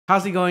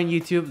How's it going,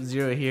 YouTube?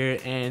 Zero here,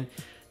 and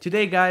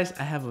today, guys,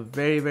 I have a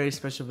very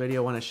special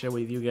video I want to share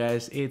with you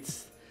guys.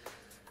 It's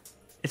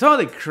one of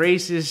the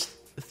craziest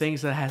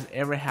things that has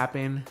ever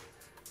happened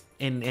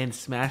in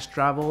Smash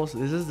travels.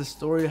 This is the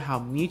story of how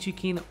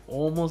Mew2King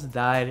almost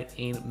died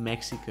in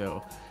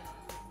Mexico.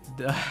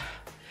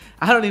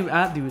 I'm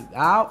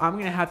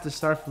gonna have to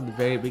start from the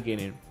very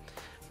beginning.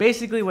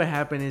 Basically, what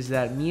happened is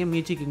that me and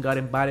Mew2King got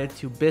invited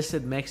to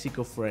visit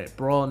Mexico for a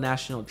Brawl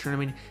National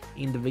Tournament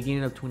in the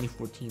beginning of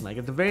 2014, like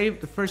at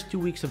the first 2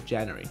 weeks of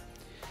January.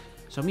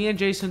 So me and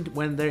Jason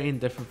went there in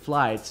different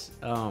flights.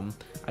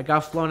 I got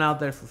flown out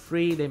there for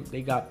free. They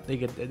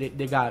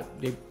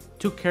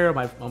took care of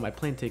my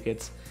plane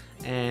tickets,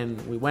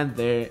 and we went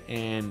there.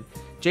 And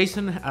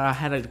Jason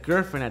had a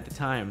girlfriend at the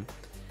time,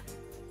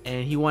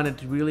 and he wanted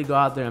to really go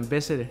out there and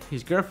visit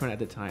his girlfriend at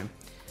the time.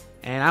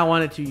 And I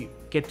wanted to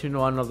get to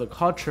know another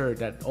culture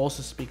that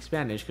also speaks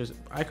Spanish, because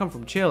I come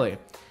from Chile.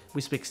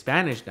 We speak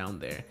Spanish down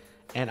there.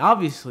 And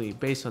obviously,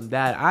 based on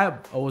that, I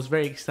was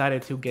very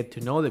excited to get to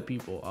know the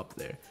people up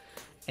there.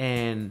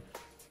 And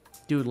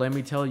dude, let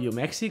me tell you,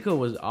 Mexico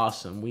was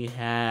awesome. We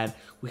had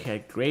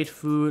great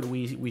food.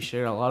 We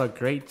shared a lot of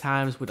great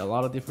times with a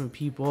lot of different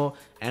people.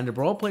 And the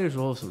Brawl players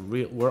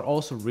were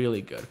also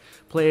really good.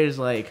 Players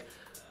like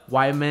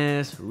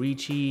Guaymes,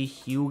 Richie,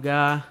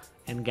 Hyuga,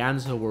 and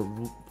Ganzo were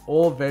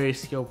all very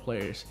skilled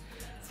players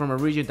from a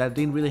region that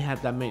didn't really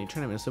have that many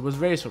tournaments. So it was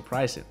very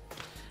surprising.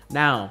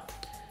 Now,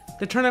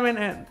 the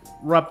tournament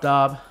wrapped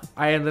up.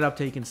 I ended up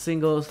taking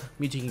singles.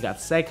 Mew2King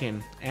got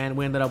second, and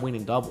we ended up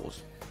winning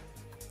doubles.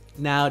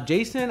 Now,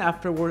 Jason,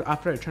 after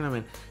the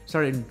tournament,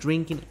 started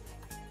drinking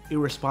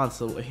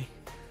irresponsibly.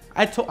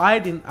 I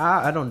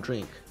don't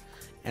drink,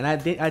 and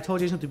I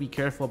told Jason to be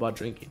careful about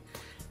drinking.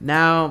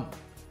 Now,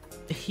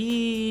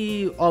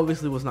 he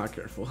obviously was not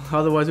careful.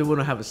 Otherwise, we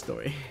wouldn't have a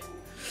story.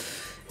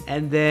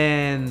 And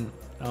then,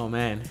 oh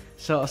man,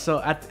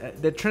 so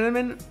at the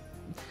tournament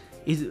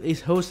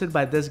is hosted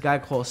by this guy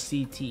called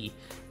CT.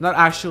 Not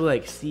actually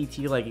like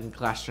CT like in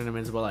class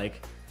tournaments, but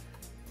like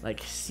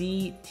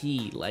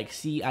CT, like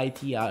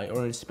CITI,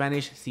 or in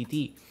Spanish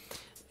CT.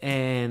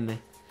 And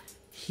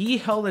he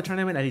held the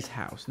tournament at his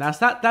house. Now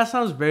that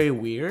sounds very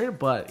weird,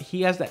 but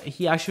he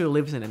actually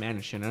lives in a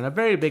mansion, and a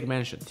very big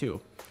mansion too.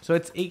 So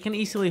it can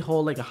easily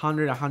hold like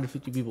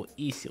 150 people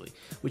easily,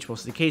 which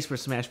was the case for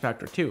Smash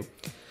Factor 2.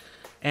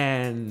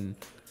 And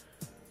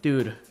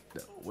dude,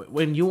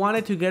 when you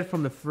wanted to get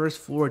from the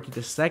first floor to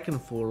the second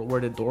floor where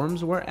the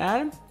dorms were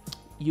at,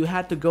 you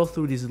had to go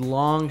through this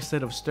long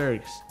set of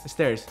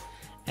stairs,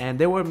 and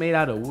they were made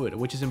out of wood,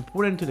 which is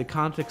important to the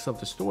context of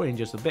the story in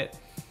just a bit.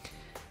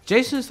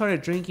 Jason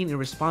started drinking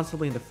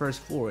irresponsibly in the first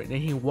floor, and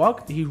then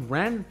he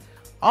ran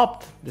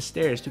up the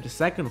stairs to the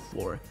second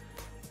floor,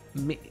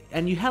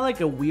 and you had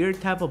like a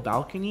weird type of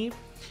balcony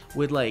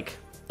with like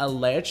a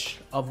ledge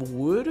of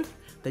wood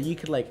that you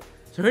could like.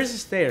 So here's the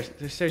stairs.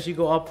 The stairs, you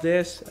go up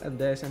this, and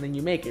then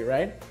you make it,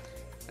 right?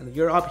 And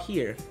you're up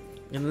here,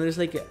 and then there's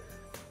like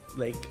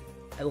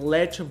a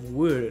ledge of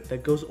wood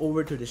that goes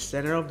over to the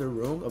center of the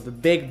room, of the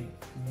big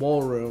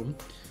ballroom,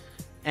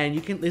 and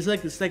you can. It's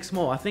like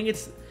small. I think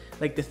it's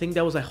like the thing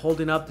that was like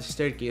holding up the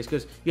staircase,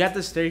 because you have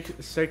the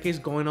staircase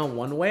going on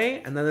one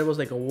way, and then there was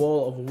like a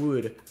wall of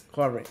wood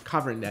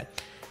covering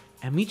that.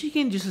 And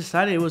Mew2King just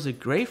decided it was a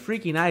great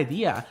freaking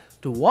idea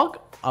to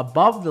walk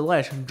above the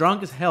ledge,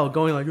 drunk as hell,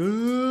 going like,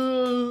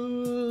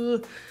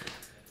 "Ugh."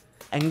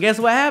 And guess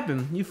what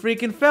happened? He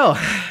freaking fell.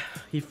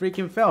 He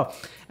freaking fell.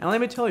 And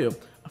let me tell you,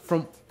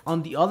 from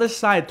on the other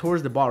side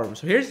towards the bottom.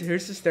 So here's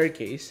the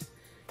staircase.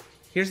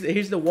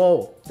 Here's the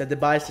wall that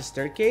divides the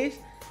staircase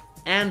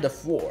and the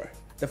floor.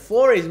 The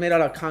floor is made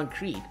out of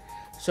concrete.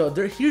 So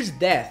here's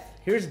death.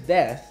 Here's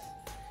death.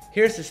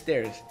 Here's the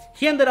stairs.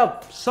 He ended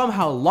up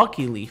somehow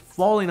luckily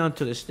falling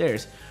onto the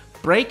stairs,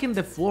 breaking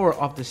the floor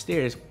of the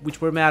stairs,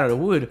 which were made out of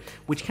wood,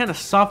 which kind of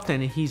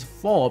softened his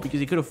fall, because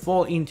he could have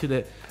fallen into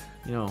the,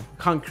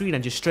 concrete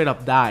and just straight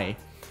up die.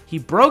 He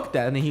broke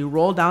that, and then he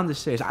rolled down the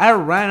stairs. I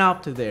ran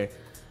up to there.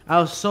 I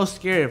was so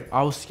scared.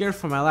 I was scared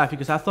for my life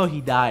because I thought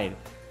he died.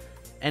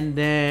 And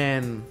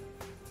then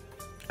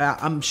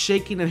I'm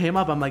shaking him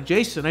up. I'm like,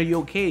 "Jason, are you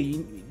okay?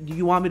 Do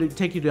you want me to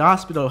take you to the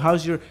hospital? How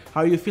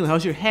are you feeling?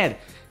 How's your head?"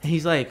 And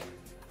he's like,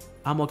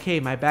 "I'm okay.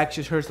 My back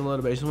just hurts a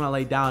little bit. I just want to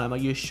lay down." I'm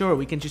like, "You sure?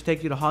 We can just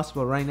take you to the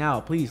hospital right now.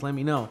 Please let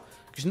me know."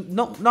 Because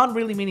not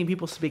really many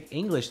people speak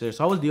English there,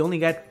 so I was the only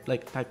guy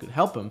that could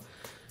help him.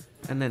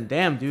 And then,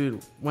 damn, dude,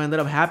 what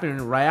ended up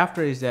happening right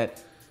after is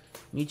that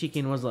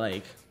Mew2King was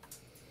like,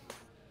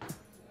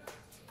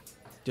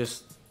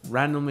 just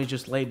randomly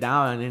just laid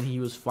down, and then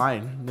he was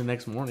fine the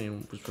next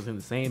morning, which was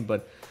insane.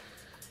 But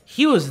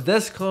he was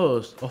this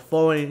close of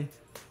falling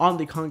on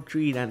the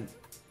concrete and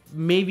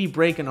maybe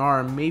break an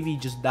arm, maybe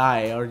just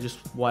die, or just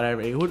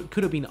whatever.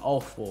 Could have been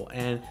awful.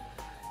 And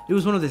it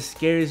was one of the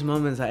scariest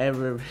moments I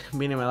ever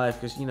been in my life,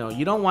 because you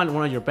don't want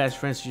one of your best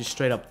friends to just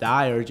straight up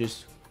die or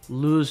just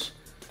lose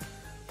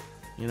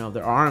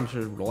their arms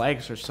or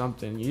legs or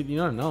something. You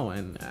don't know.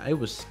 And it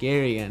was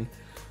scary. And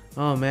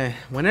oh man,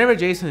 whenever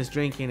Jason is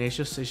drinking, it's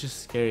just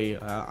scary.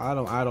 I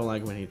don't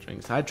like when he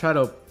drinks. I try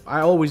to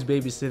I always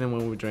babysit him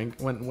when we drink.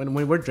 When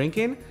we're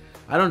drinking,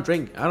 I don't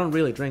drink. I don't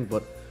really drink,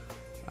 but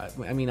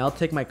I mean, I'll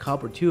take my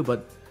cup or two.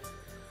 But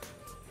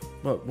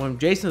when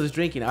Jason is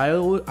drinking, I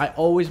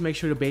always make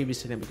sure to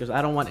babysit him because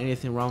I don't want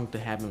anything wrong to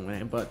happen with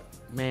him. But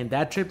man,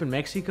 that trip in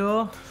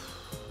Mexico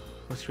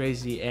was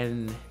crazy,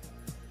 and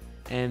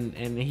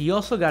he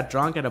also got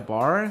drunk at a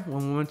bar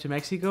when we went to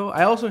Mexico.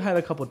 I also had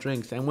a couple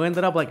drinks, and we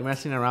ended up like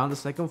messing around the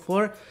second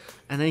floor.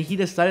 And then he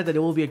decided that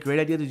it would be a great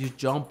idea to just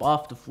jump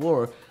off the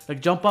floor, like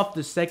jump off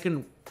the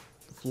second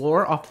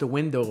floor off the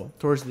window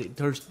towards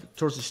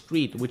the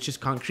street, which is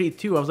concrete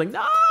too. I was like,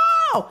 no.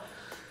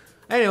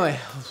 Anyway,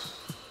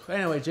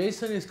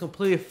 Jason is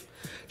completely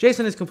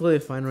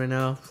fine right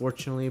now,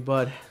 fortunately.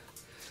 But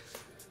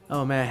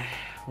oh man,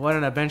 what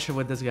an adventure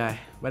with this guy.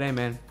 But hey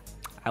man,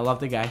 I love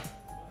the guy.